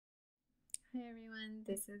Hi everyone,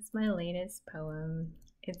 this is my latest poem.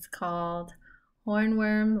 It's called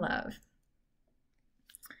Hornworm Love.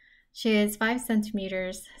 She is 5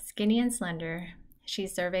 centimeters, skinny and slender. She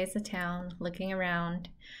surveys the town, looking around.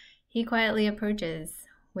 He quietly approaches.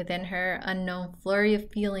 Within her, unknown flurry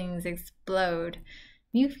of feelings explode.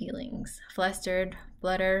 New feelings, flustered,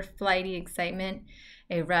 flutter, flighty excitement,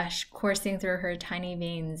 a rush coursing through her tiny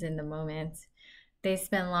veins in the moment. They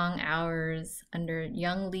spend long hours under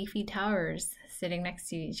young leafy towers, sitting next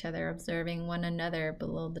to each other, observing one another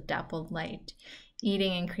below the dappled light,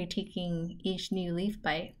 eating and critiquing each new leaf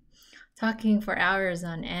bite, talking for hours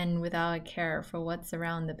on end without a care for what's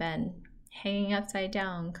around the bend, hanging upside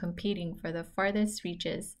down, competing for the farthest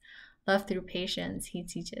reaches. Love through patience, he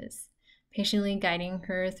teaches, patiently guiding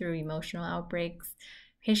her through emotional outbreaks,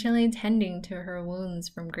 patiently tending to her wounds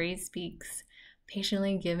from gray speaks,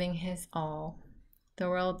 patiently giving his all. The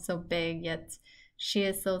world's so big, yet she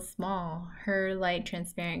is so small. Her light,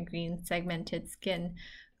 transparent green, segmented skin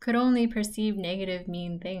could only perceive negative,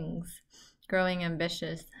 mean things. Growing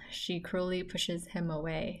ambitious, she cruelly pushes him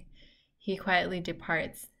away. He quietly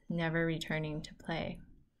departs, never returning to play.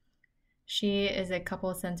 She is a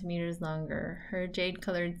couple centimeters longer. Her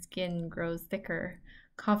jade-colored skin grows thicker,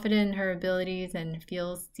 confident in her abilities and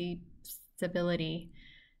feels deep stability.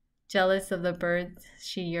 Jealous of the birds,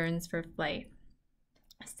 she yearns for flight.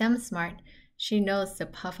 STEM smart, she knows to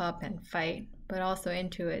puff up and fight, but also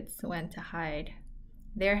intuits when to hide.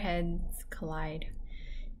 Their heads collide.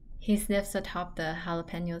 He sniffs atop the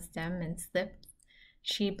jalapeno stem and slips.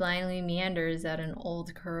 She blindly meanders at an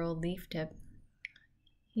old curled leaf tip.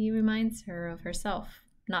 He reminds her of herself,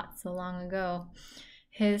 not so long ago.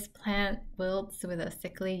 His plant wilts with a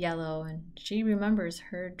sickly yellow, and she remembers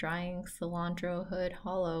her drying cilantro hood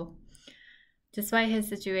hollow. Despite his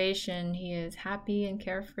situation, he is happy and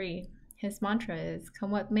carefree. His mantra is, "Come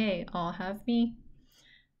what may, all have me."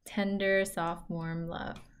 Tender, soft, warm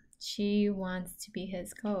love. She wants to be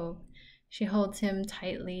his cove. She holds him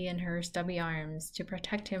tightly in her stubby arms to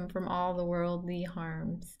protect him from all the worldly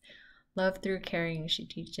harms. Love through caring, she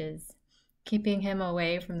teaches. Keeping him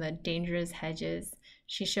away from the dangerous hedges,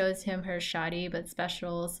 she shows him her shoddy but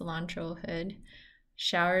special cilantro hood,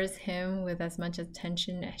 showers him with as much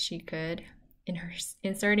attention as she could,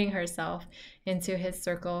 inserting herself into his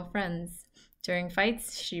circle of friends. During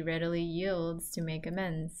fights, she readily yields to make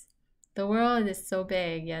amends. The world is so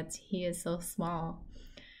big, yet he is so small.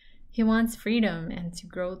 He wants freedom and to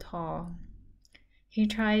grow tall. He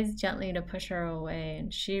tries gently to push her away,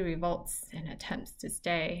 and she revolts and attempts to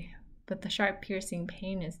stay. But the sharp, piercing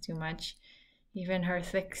pain is too much. Even her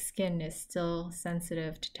thick skin is still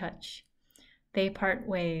sensitive to touch. They part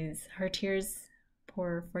ways. Her tears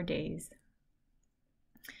pour for days.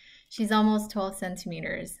 She's almost 12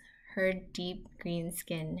 centimeters. Her deep green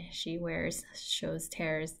skin she wears shows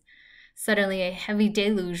tears. Suddenly, a heavy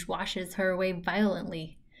deluge washes her away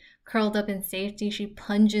violently. Curled up in safety, she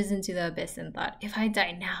plunges into the abyss and thought, if I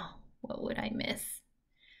die now, what would I miss?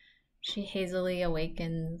 She hazily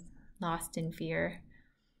awakens, lost in fear.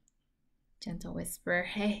 Gentle whisper,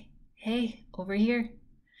 hey, over here.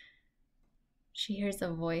 She hears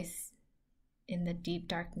a voice in the deep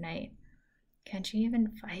dark night. Can she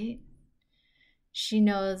even fight? She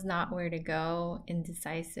knows not where to go,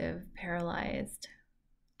 indecisive, paralyzed.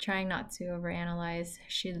 Trying not to overanalyze,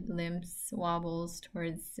 she limps, wobbles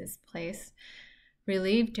towards this place,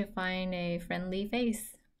 relieved to find a friendly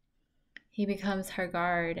face. He becomes her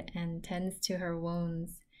guard and tends to her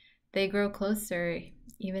wounds. They grow closer,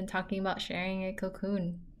 even talking about sharing a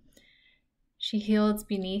cocoon. She heals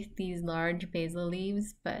beneath these large basil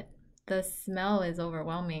leaves, but the smell is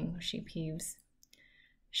overwhelming, she peeves.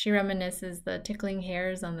 She reminisces the tickling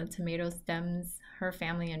hairs on the tomato stems, her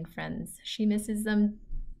family and friends. She misses them.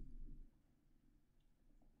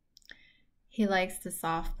 He likes the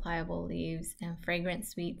soft, pliable leaves and fragrant,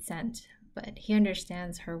 sweet scent, but he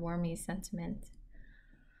understands her wormy sentiment.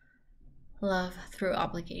 Love through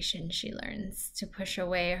obligation, she learns, to push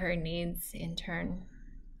away her needs in turn.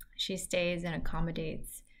 She stays and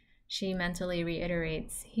accommodates. She mentally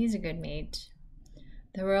reiterates, he's a good mate.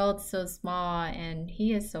 The world's so small and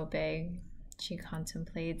he is so big. She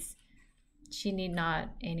contemplates. She need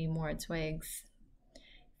not any more twigs.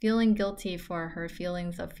 Feeling guilty for her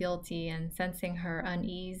feelings of fealty and sensing her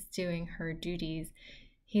unease doing her duties,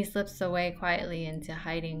 he slips away quietly into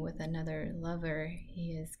hiding with another lover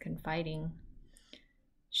he is confiding.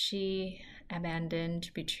 She,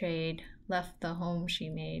 abandoned, betrayed, left the home she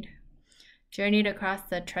made, journeyed across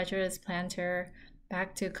the treacherous planter,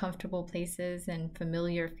 back to comfortable places and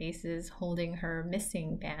familiar faces holding her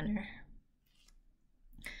missing banner.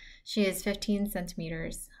 She is 15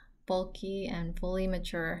 centimeters, bulky and fully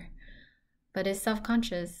mature, but is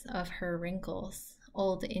self-conscious of her wrinkles.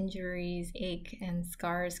 Old injuries ache and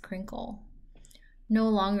scars crinkle. No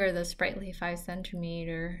longer the sprightly 5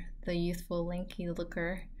 centimeter, the youthful lanky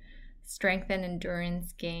looker, strength and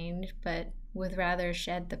endurance gained, but would rather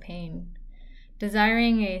shed the pain.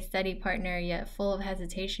 Desiring a steady partner, yet full of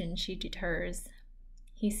hesitation, she deters.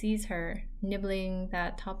 He sees her, nibbling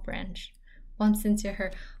that top branch, bumps into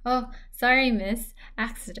her. "Oh, sorry, miss.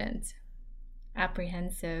 Accident."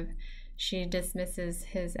 Apprehensive, she dismisses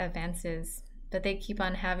his advances, but they keep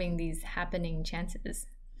on having these happening chances.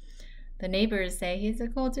 The neighbors say he's a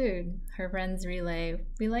cool dude. Her friends relay,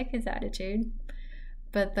 "We like his attitude."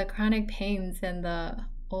 But the chronic pains and the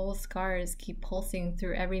old scars keep pulsing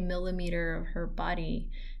through every millimeter of her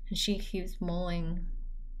body, and she keeps mulling.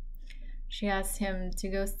 She asks him to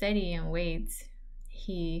go steady and wait.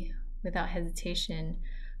 He, without hesitation,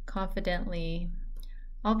 confidently,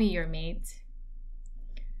 "I'll be your mate."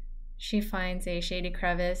 She finds a shady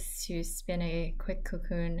crevice to spin a quick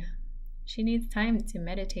cocoon. She needs time to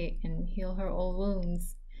meditate and heal her old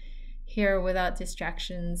wounds. Here, without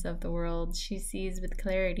distractions of the world, she sees with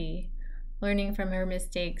clarity, learning from her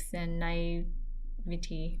mistakes and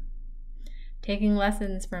naivety, taking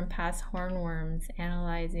lessons from past hornworms,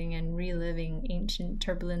 analyzing and reliving ancient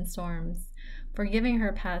turbulent storms, forgiving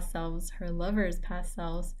her past selves, her lover's past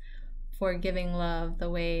selves, forgiving love the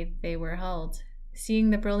way they were held, seeing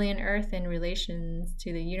the brilliant earth in relations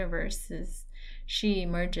to the universe as she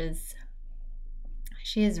emerges.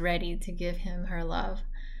 She is ready to give him her love,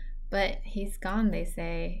 but he's gone, they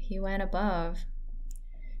say. He went above.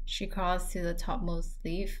 She crawls to the topmost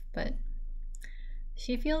leaf, but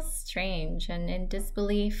she feels strange and in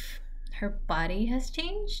disbelief. Her body has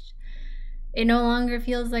changed. It no longer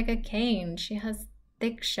feels like a cane. She has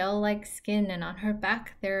thick shell-like skin, and on her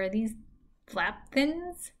back there are these flap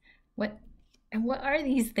fins. What are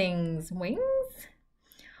these things? Wings?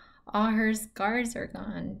 All her scars are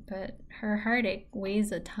gone, but her heartache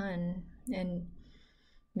weighs a ton, and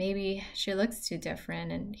maybe she looks too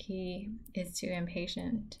different and he is too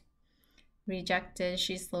impatient. Rejected,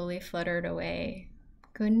 she slowly fluttered away.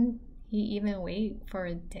 Couldn't he even wait for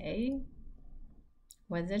a day?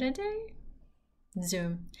 Was it a day?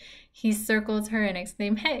 Zoom. He circles her and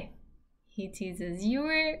exclaims, "Hey!" He teases, "You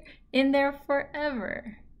were in there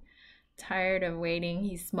forever." Tired of waiting,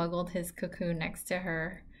 he smuggled his cocoon next to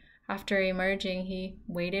her. After emerging, he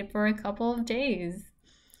waited for a couple of days.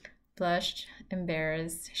 Blushed,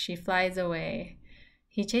 embarrassed, she flies away.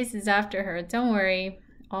 He chases after her. "Don't worry,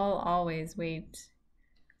 I'll always wait."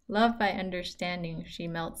 Loved by understanding, she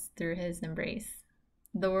melts through his embrace.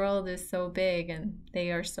 The world is so big and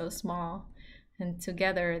they are so small, and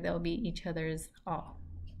together they'll be each other's all.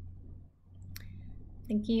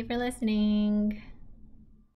 Thank you for listening.